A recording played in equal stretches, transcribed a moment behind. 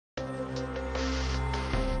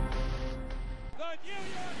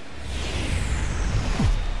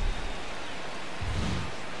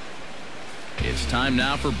Time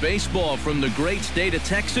now for baseball from the great state of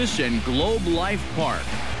Texas and Globe Life Park.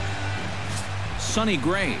 Sonny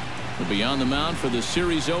Gray will be on the mound for the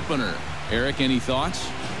series opener. Eric, any thoughts?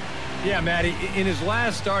 Yeah, Matty, in his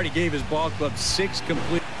last start, he gave his ball club 6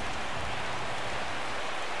 complete.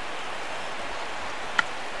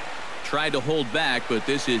 Tried to hold back, but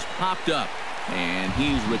this is popped up, and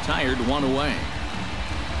he's retired 1 away.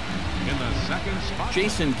 In the second spot,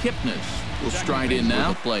 Jason Kipnis will stride in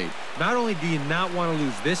now. Plate. Not only do you not want to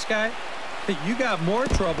lose this guy, but you got more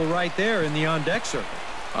trouble right there in the on-deck circle.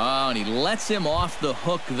 Oh, and he lets him off the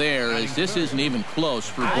hook there, as this isn't even close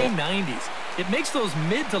for high both. 90s. It makes those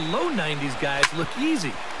mid to low 90s guys look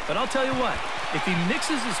easy. But I'll tell you what, if he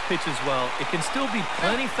mixes his pitches well, it can still be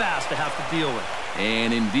plenty fast to have to deal with.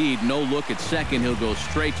 And indeed, no look at second. He'll go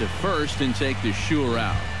straight to first and take the sure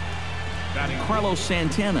out. Carlos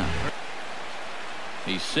Santana.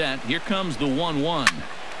 He's set. Here comes the 1-1.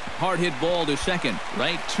 Hard hit ball to second.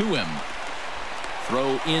 Right to him.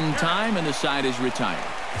 Throw in time, and the side is retired.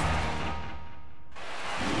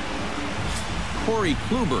 Corey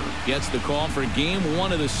Kluber gets the call for game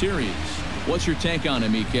 1 of the series. What's your take on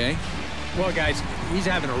him, EK? Well, guys, he's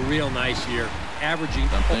having a real nice year, averaging.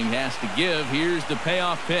 Something has to give. Here's the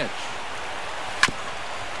payoff pitch.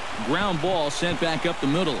 Ground ball sent back up the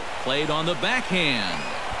middle. Played on the backhand.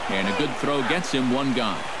 And a good throw gets him 1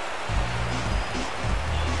 gone.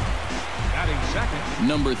 second.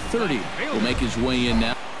 Number 30 will make his way in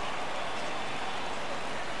now.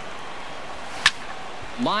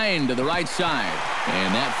 Line to the right side.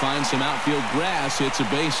 And that finds some outfield grass. It's a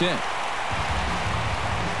base hit.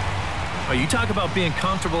 Oh, you talk about being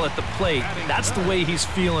comfortable at the plate. That's the way he's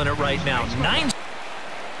feeling it right now. 9.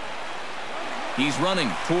 He's running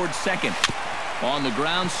towards second. On the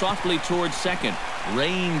ground, softly towards second.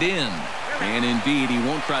 Reined in. And indeed, he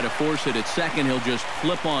won't try to force it at second. He'll just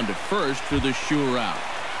flip on to first for the sure out.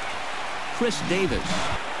 Chris Davis.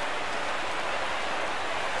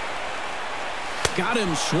 Got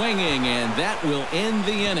him swinging, and that will end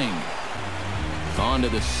the inning. On to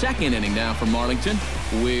the second inning now for Marlington,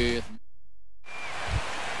 with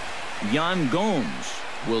Yan Gomes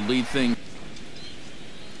will lead things.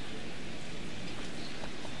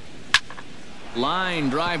 Line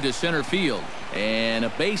drive to center field, and a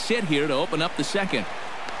base hit here to open up the second.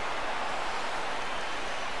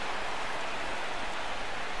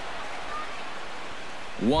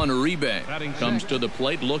 Juan Uribe comes to the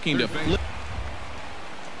plate looking to flip.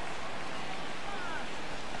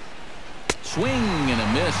 Swing and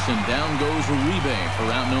a miss, and down goes Uribe for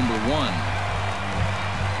out number 1.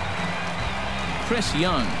 Chris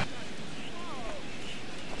Young.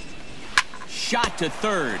 Shot to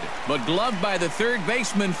third, but gloved by the third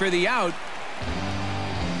baseman for the out.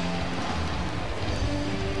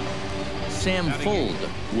 Sam Fuld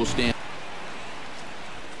will stand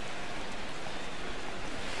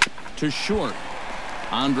to short.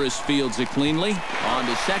 Andrus fields it cleanly. On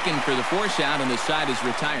to second for the force out, and the side is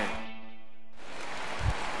retired.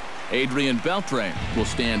 Adrian Beltre will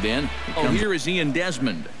stand in. Oh, here is Ian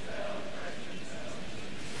Desmond.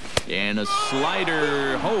 And a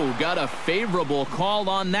slider. Oh, got a favorable call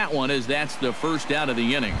on that one, as that's the first out of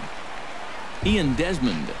the inning. Ian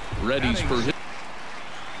Desmond readies for his.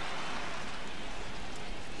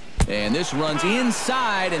 And this runs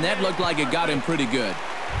inside, and that looked like it got him pretty good.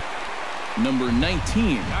 Number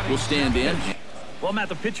 19 will stand in. Well, Matt,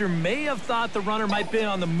 the pitcher may have thought the runner might be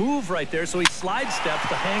on the move right there, so he slide steps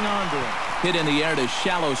to hang on to him. Hit in the air to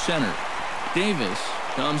shallow center. Davis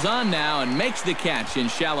comes on now and makes the catch in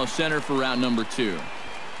shallow center for round number 2.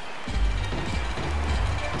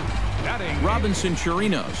 Robinson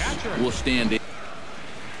Chirinos will stand in.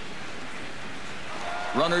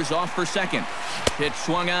 Runners off for second. Pitch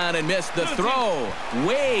swung on and missed. The throw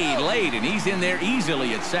way late, and he's in there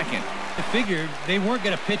easily at second. I figured they weren't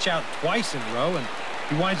going to pitch out twice in a row, and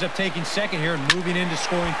he winds up taking second here and moving into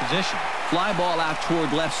scoring position. Fly ball out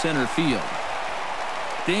toward left center field.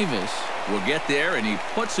 Davis will get there, and he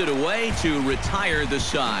puts it away to retire the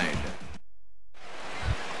side.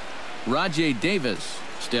 Rajay Davis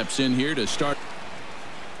steps in here to start.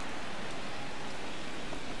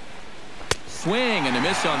 Swing and a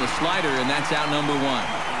miss on the slider, and that's out number 1.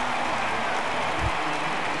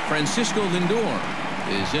 Francisco Lindor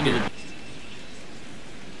is into the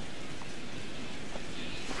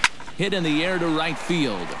hit in the air to right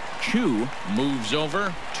field. Chu moves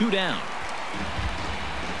over. 2 down.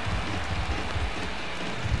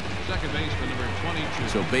 Second baseman number 22.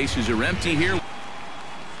 So bases are empty here.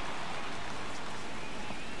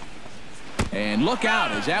 And look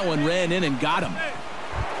out, as that one ran in and got him.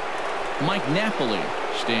 Mike Napoli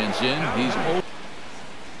stands in. He's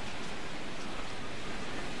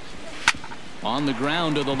On the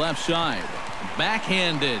ground to the left side.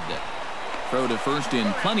 Backhanded. Throw to first in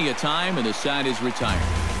plenty of time, and the side is retired.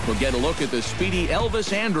 We'll get a look at the speedy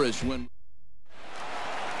Elvis Andrus.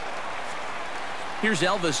 Here's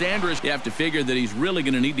Elvis Andrus. You have to figure that he's really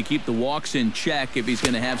going to need to keep the walks in check if he's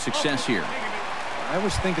going to have success here. I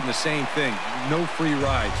was thinking the same thing. No free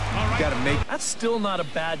rides. You got to make. That's still not a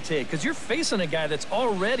bad take because you're facing a guy that's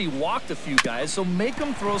already walked a few guys, so make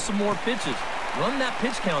him throw some more pitches. Run that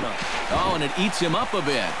pitch count up. Oh, and it eats him up a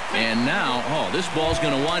bit. And now, oh, this ball's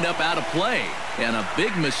going to wind up out of play. And a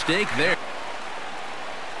big mistake there.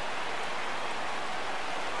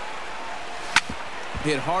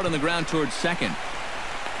 Hit hard on the ground towards second.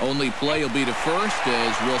 Only play will be to first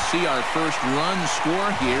as we'll see our first run score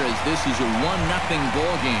here as this is a 1-0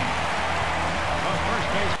 ball game.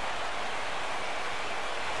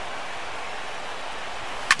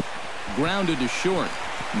 Grounded to short.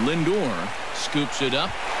 Lindor scoops it up.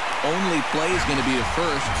 Only play is going to be to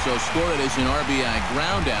first, so score it as an RBI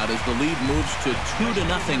ground out as the lead moves to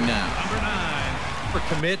 2-0 now. Number 9.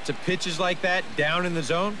 For commit to pitches like that down in the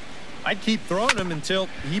zone, I'd keep throwing him until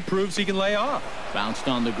he proves he can lay off. Bounced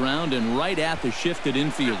on the ground and right at the shifted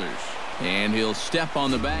infielders. And he'll step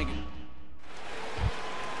on the bag.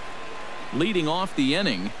 Leading off the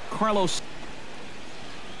inning, Carlos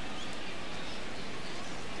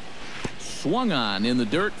swung on in the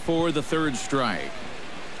dirt for the third strike.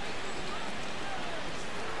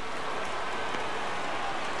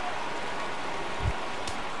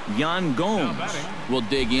 Yan Gomes will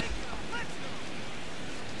dig in.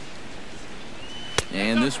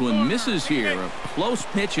 And this one misses here. A close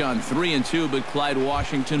pitch on 3-2, but Clyde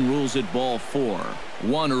Washington rules it ball 4.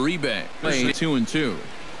 One Uribe, 2-2.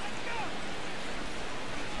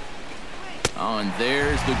 Oh, and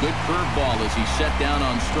there's the good curveball as he set down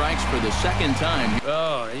on strikes for the second time.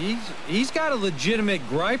 Oh, he's got a legitimate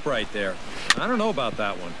gripe right there. I don't know about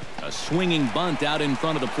that one. A swinging bunt out in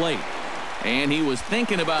front of the plate. And he was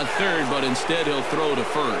thinking about third, but instead he'll throw to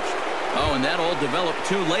first. Oh, and that all developed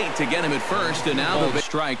too late to get him at first, and now the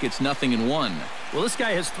strike, it's 0-1. Well, this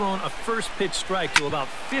guy has thrown a first pitch strike to about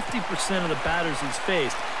 50% of the batters he's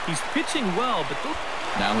faced. He's pitching well, but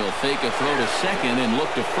now he'll fake a throw to second and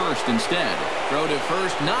look to first instead. Throw to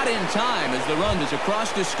first, not in time as the run is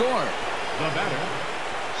across to score. The batter,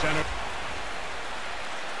 center.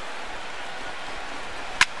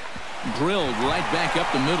 Drilled right back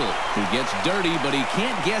up the middle. He gets dirty, but he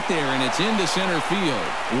can't get there, and it's into center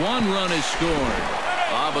field. One run is scored.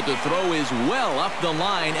 But the throw is well up the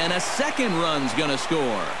line, and a second run's going to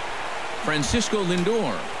score. Francisco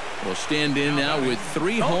Lindor will stand in now with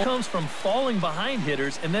 3 home. It comes from falling behind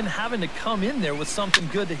hitters and then having to come in there with something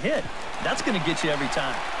good to hit. That's going to get you every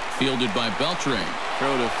time. Fielded by Beltran.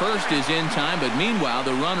 Throw to first is in time, but meanwhile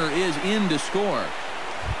the runner is in to score.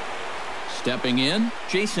 Stepping in,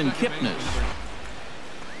 Jason Kipnis.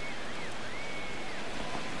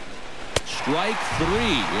 Strike 3,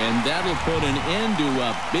 and that'll put an end to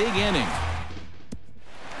a big inning.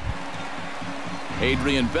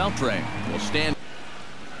 Adrian Beltre will stand.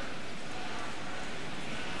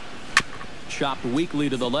 Chopped weakly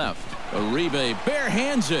to the left. Uribe bare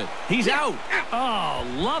hands it. He's out. Oh,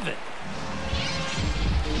 love it.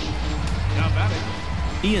 Now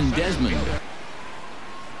batting, Ian Desmond.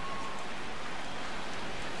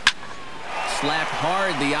 Slapped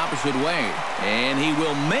hard the opposite way, and he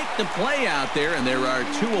will make the play out there, and there are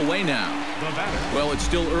 2 away now. the batter. Well, it's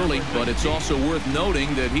still early, but it's also worth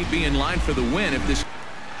noting that he'd be in line for the win if this.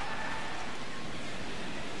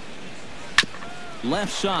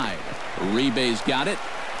 Left side, Uribe's got it.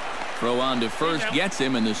 Throw on to first, gets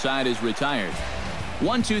him, and the side is retired.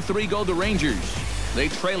 1-2-3 go the Rangers. They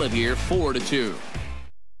trail it here 4-2.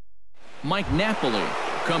 Mike Napoli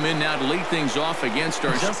come in now to lead things off against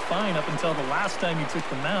our. Just fine up until the last time he took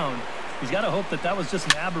the mound. He's got to hope that that was just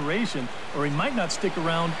an aberration, or he might not stick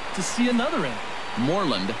around to see another inning.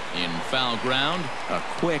 Moreland in foul ground. A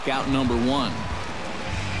quick out number 1.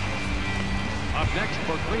 Up next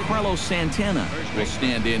for Cleveland, Carlos Santana will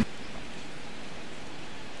stand in.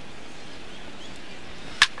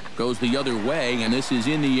 Goes the other way, and this is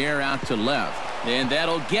in the air out to left. And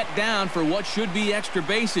that'll get down for what should be extra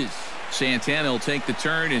bases. Santana will take the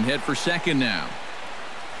turn and head for second now.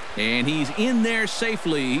 And he's in there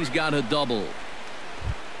safely. He's got a double.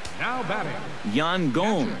 now batting, Yan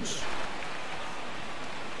Gomes.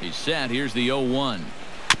 He's set. Here's the 0-1.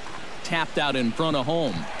 Tapped out in front of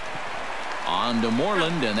home. On to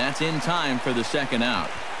Moreland, and that's in time for the second out.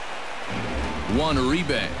 One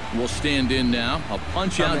Uribe will stand in now. A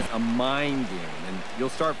punch out. A mind game, and you'll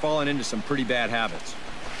start falling into some pretty bad habits.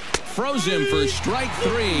 Froze him for strike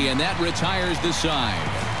 3, and that retires the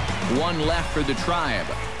side. One left for the Tribe,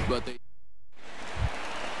 but they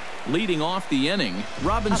leading off the inning.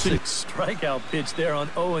 Robinson strikeout pitch there on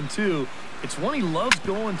 0-2. It's one he loves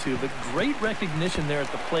going to, but great recognition there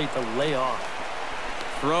at the plate to lay off.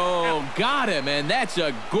 Throw, got him, and that's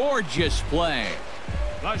a gorgeous play.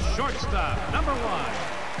 The shortstop, number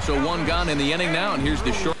 1. So one gone in the inning now, and here's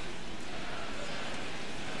the short.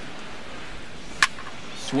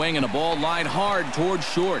 Swing and a ball line hard towards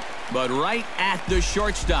short, but right at the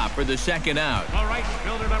shortstop for the second out. All right,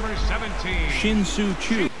 fielder number 17.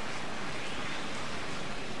 Shin-Soo.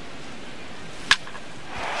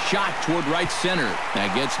 Shot toward right center.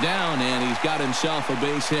 That gets down, and he's got himself a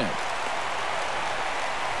base hit.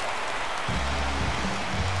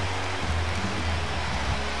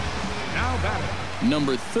 Now batting.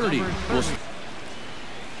 Number 30.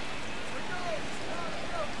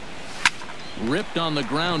 Ripped on the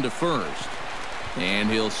ground to first.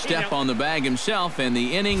 And he'll step on the bag himself, and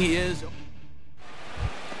the inning is.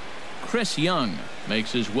 Chris Young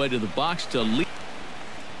makes his way to the box to lead.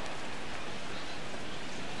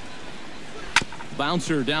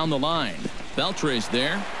 Bouncer down the line. Beltre's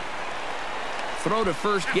there. Throw to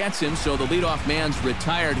first gets him, so the leadoff man's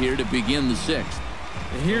retired here to begin the 6th.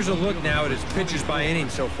 And here's a look now at his pitches by inning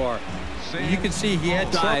so far. You can see he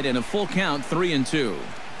had tied in a full count, 3-2.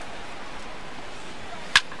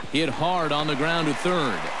 Hit hard on the ground to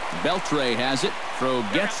third. Beltre has it. Throw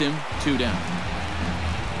gets him. 2 down.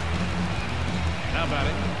 Now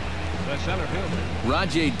batting, the center fielder.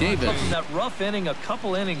 Rajay Davis. From that rough inning a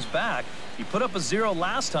couple innings back, he put up a 0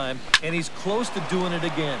 last time, and he's close to doing it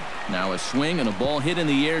again. Now a swing and a ball hit in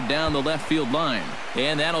the air down the left field line.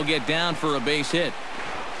 And that'll get down for a base hit.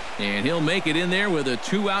 And he'll make it in there with a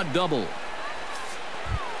 2-out double.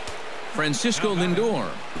 Francisco Lindor.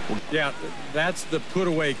 Yeah, that's the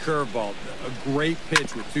put-away curveball. A great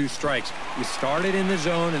pitch with 2 strikes. You start it in the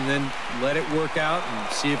zone and then let it work out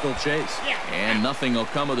and see if he'll chase. And nothing will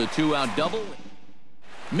come of the 2-out double.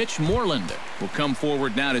 Mitch Moreland will come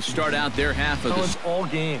forward now to start out their half of the all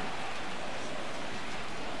game.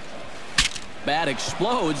 Bat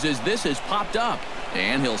explodes as this has popped up.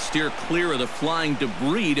 And he'll steer clear of the flying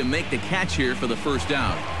debris to make the catch here for the first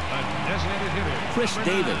out. A designated hitter. Chris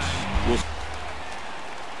Davis will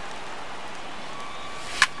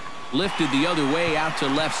lifted the other way out to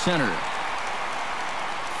left center.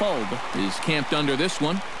 Fulb is camped under this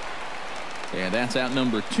one. And that's out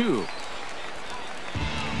number 2.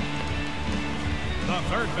 The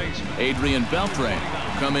third baseman. Adrian Beltre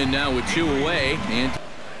will come in now with 2 away. And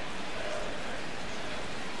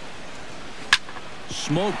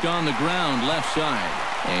smoked on the ground left side.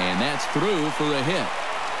 And that's through for a hit.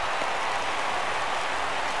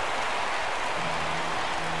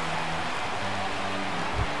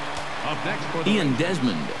 Up next for the Ian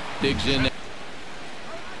Desmond digs in.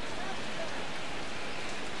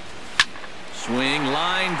 Swing,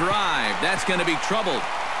 line drive. That's going to be trouble.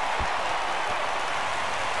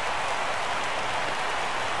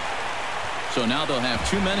 So now they'll have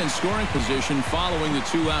 2 men in scoring position following the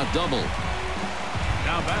 2-out double.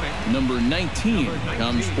 Now batting. Number 19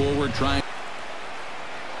 comes forward trying.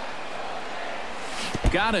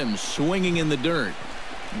 Got him swinging in the dirt.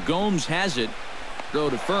 Gomes has it. Throw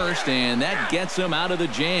to first, and that gets him out of the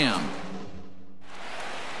jam.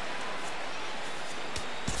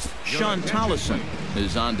 Sean Tollison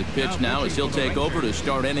is on to pitch now as he'll take over to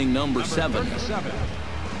start inning number 7.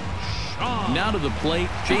 Now to the plate.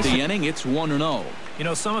 The inning, it's 1-0. You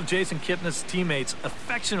know, some of Jason Kipnis' teammates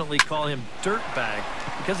affectionately call him Dirtbag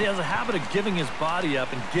because he has a habit of giving his body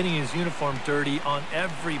up and getting his uniform dirty on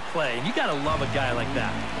every play. And you got to love a guy like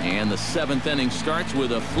that. And the 7th inning starts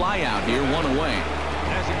with a fly out here, 1 away.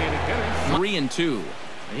 3-2.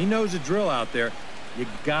 He knows the drill out there. You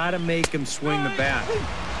got to make him swing the bat.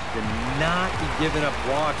 You're not be giving up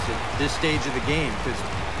walks at this stage of the game because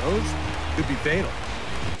those could be fatal.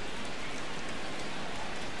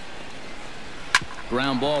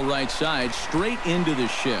 Ground ball right side, straight into the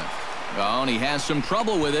shift. Oh, and he has some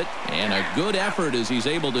trouble with it. And a good effort as he's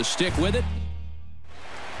able to stick with it.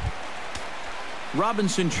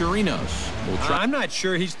 Robinson Chirinos will try. I'm not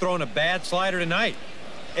sure he's throwing a bad slider tonight.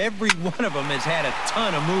 Every one of them has had a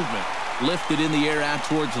ton of movement. Lifted in the air out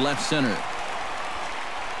towards left center.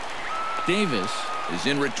 Davis is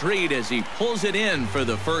in retreat as he pulls it in for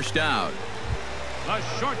the first out. The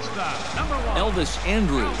shortstop, number 1. Elvis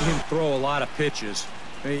Andrus. He can throw a lot of pitches.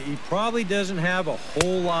 He probably doesn't have a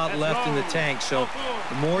whole lot left in the tank, so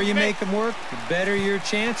the more you make him work, the better your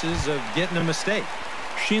chances of getting a mistake.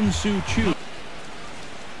 Shin-Soo.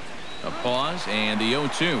 A pause and the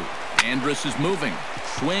 0-2. Andrus is moving.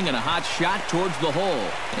 swing and a hot shot towards the hole.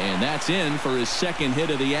 And that's in for his second hit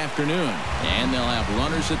of the afternoon. And they'll have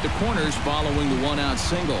runners at the corners following the one-out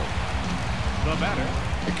single. The batter.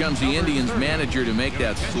 Here comes the Indians manager to make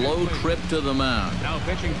that slow trip to the mound.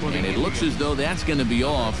 And it looks as though that's going to be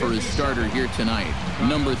all for his starter here tonight.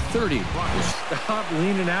 Number 30. Stop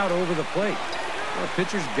leaning out over the plate. Well,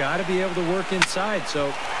 pitcher's got to be able to work inside,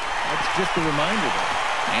 so that's just a reminder there.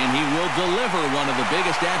 And he will deliver one of the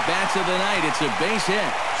biggest at-bats of the night. It's a base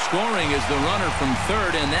hit. Scoring is the runner from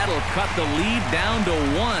third, and that'll cut the lead down to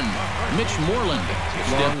 1. Mitch Moreland.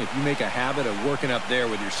 Long if you make a habit of working up there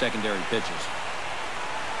with your secondary pitches.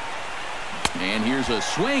 And here's a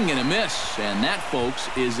swing and a miss. And that, folks,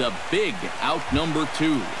 is a big out number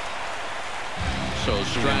 2. So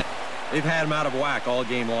strike. They've had him out of whack all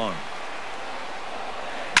game long.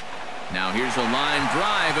 Now here's a line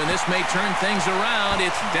drive, and this may turn things around.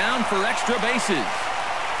 It's down for extra bases.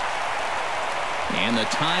 And the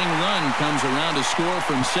tying run comes around to score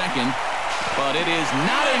from second. But it is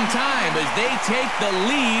not in time as they take the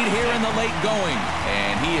lead here in the late going.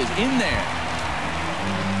 And he is in there.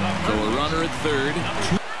 So a runner at third.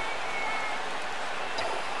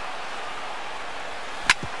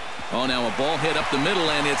 Oh, now a ball hit up the middle,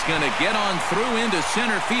 and it's going to get on through into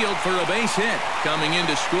center field for a base hit. Coming in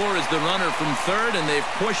to score is the runner from third, and they've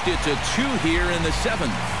pushed it to 2 here in the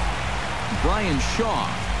 7th. Brian Shaw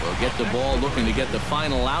will get the ball, looking to get the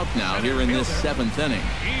final out now here in this 7th inning.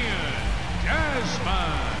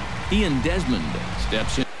 Ian Desmond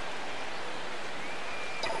steps in.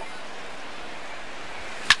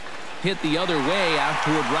 Hit the other way out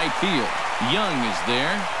toward right field. Young is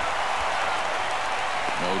there.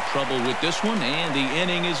 No trouble with this one, and the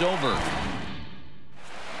inning is over.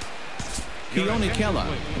 Keone Kela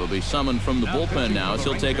will be summoned from the bullpen now as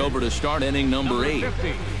he'll take over to start inning number 8.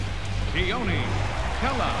 Keone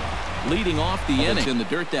Kela. Leading off the inning in the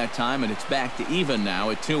dirt that time, and it's back to even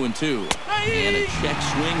now at 2-2. And a check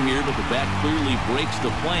swing here, but the bat clearly breaks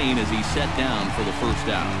the plane as he's set down for the first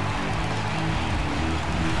out.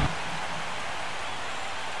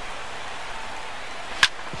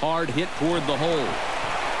 Hard hit toward the hole.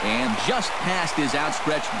 And just past his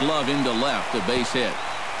outstretched glove into left, a base hit.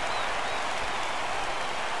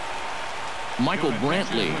 Michael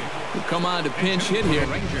Brantley will come on to pinch hit here.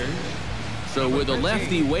 So with a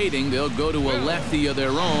lefty waiting, they'll go to a lefty of their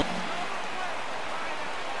own.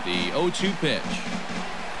 The 0-2 pitch.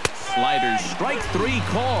 Slider strike 3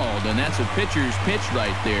 called, and that's a pitcher's pitch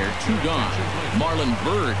right there. 2 gone. Marlon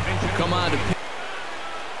Byrd will come on to pinch.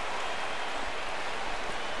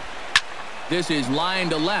 This is line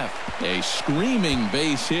to left. A screaming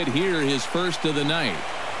base hit here, his first of the night.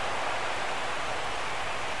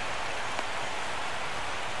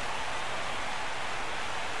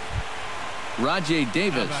 Rajay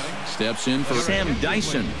Davis steps in for Sam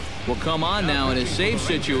Dyson. Will come on now in a safe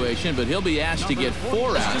situation, but he'll be asked to get 4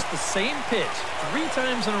 out. It's just the same pitch 3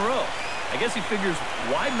 times in a row. I guess he figures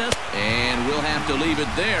why mess. And we'll have to leave it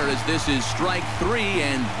there as this is strike 3,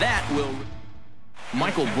 and that will.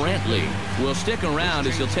 Michael Brantley will stick around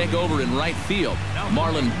as he'll take over in right field.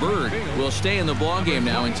 Marlon Byrd will stay in the ballgame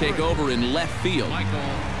now and take over in left field. Michael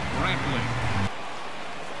Brantley.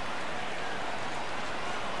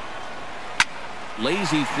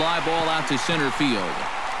 Lazy fly ball out to center field.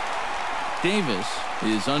 Davis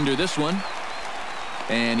is under this one,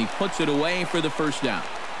 and he puts it away for the first down.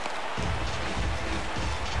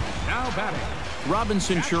 Now batting.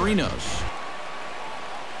 Robinson Chirinos.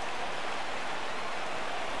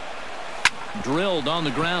 Drilled on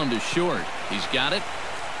the ground to short. He's got it.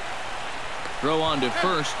 Throw on to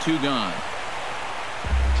first, 2 gone.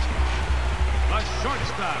 The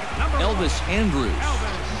shortstop, number Elvis 1. Andrus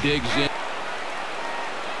Elvis. digs in.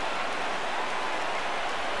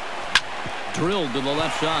 Drilled to the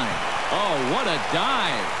left side. Oh, what a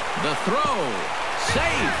dive. The throw.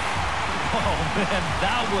 Safe. Oh, man,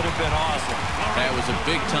 that would have been awesome. That was a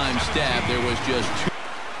big-time stab. There was just 2.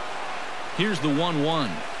 Here's the 1-1.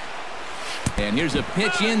 And here's a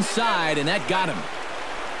pitch inside, and that got him.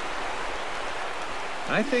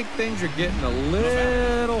 I think things are getting a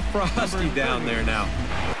little frosty down there now.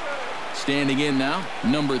 Standing in now,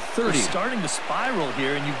 number 30. They're starting to spiral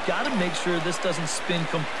here, and you've got to make sure this doesn't spin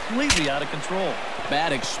completely out of control.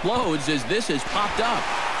 Bat explodes as this has popped up.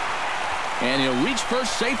 And he'll reach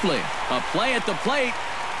first safely. A play at the plate.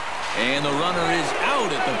 And the runner is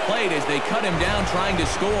out at the plate as they cut him down trying to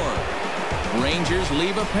score. Rangers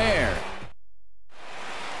leave a pair.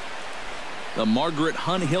 The Margaret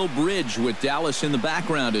Hunt Hill Bridge with Dallas in the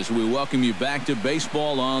background as we welcome you back to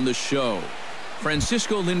baseball on the show.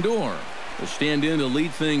 Francisco Lindor will stand in to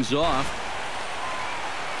lead things off.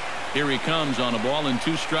 Here he comes on a ball and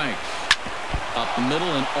 2 strikes. Up the middle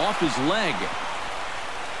and off his leg.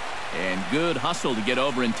 And good hustle to get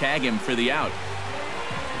over and tag him for the out.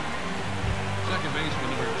 Second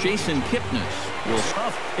baseman. Jason Kipnis will.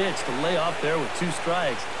 Tough pitch to lay off there with 2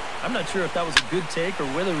 strikes. I'm not sure if that was a good take or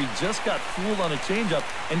whether he just got fooled on a changeup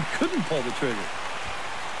and couldn't pull the trigger.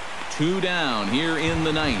 2 down here in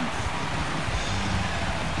the 9th.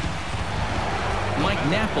 Mike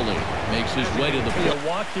Napoli makes his way to the plate. A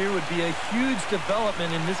walk here would be a huge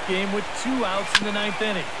development in this game with 2 outs in the 9th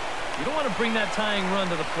inning. You don't want to bring that tying run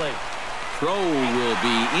to the plate. Throw will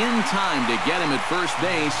be in time to get him at first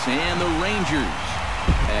base, and the Rangers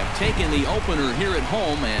have taken the opener here at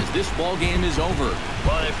home as this ball game is over.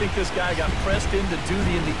 Well, I think this guy got pressed into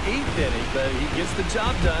duty in the 8th inning, but he gets the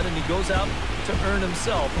job done, and he goes out to earn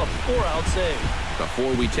himself a 4-out save.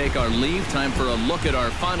 Before we take our leave, time for a look at our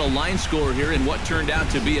final line score here in what turned out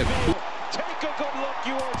to be a... Take a good look.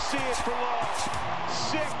 You won't see it for long.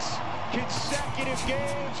 6 consecutive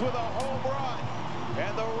games with a home run.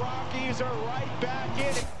 And the Rockies are right back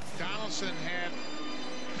in it. Donaldson had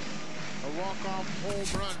a walk-off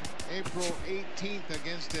home run April 18th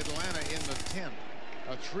against Atlanta in the 10th.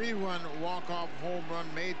 A 3-run walk-off home run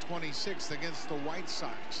May 26th against the White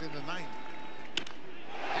Sox in the 9th.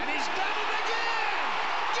 And he's done it again!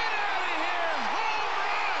 Get out of here! Home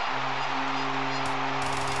run!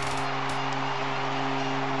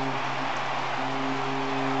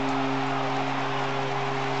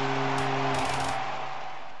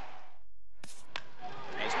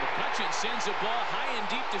 As McCutcheon sends a ball high and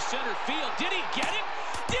deep to center field. Did he get it?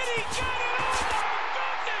 Did he get it? Oh, my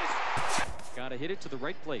goodness! Got to hit it to the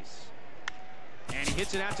right place. And he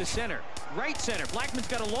hits it out to center. Right center. Blackman's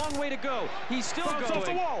got a long way to go. He's still going. Off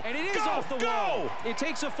the wall. And it is off the wall. It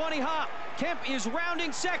takes a funny hop. Kemp is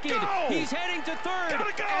rounding second. He's heading to third.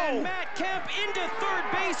 And Matt Kemp into third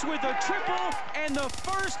base with a triple and the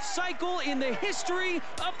first cycle in the history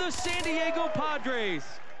of the San Diego Padres.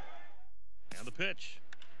 And the pitch.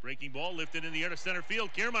 Breaking ball lifted in the air to center field.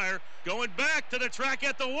 Kiermaier going back to the track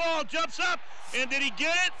at the wall. Jumps up. And did he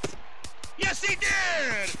get it? Yes, he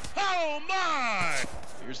did! Oh, my!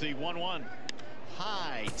 Here's the 1-1.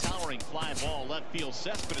 High, towering fly ball. Left field.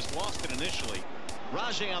 Cespedes lost it initially.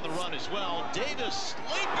 Rajay on the run as well. Davis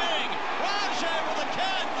leaping. Rajay with a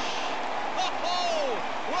catch. Oh,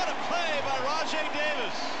 what a play by Rajay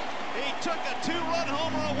Davis. He took a 2-run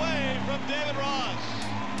homer away from David Ross.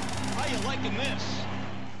 How you liking this?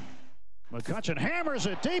 McCutcheon hammers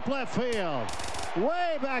it deep left field.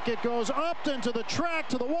 Way back it goes. Upton to the track,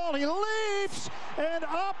 to the wall. He leaps, and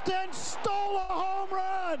Upton stole a home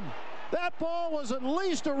run. That ball was at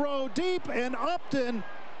least a row deep, and Upton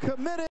committed.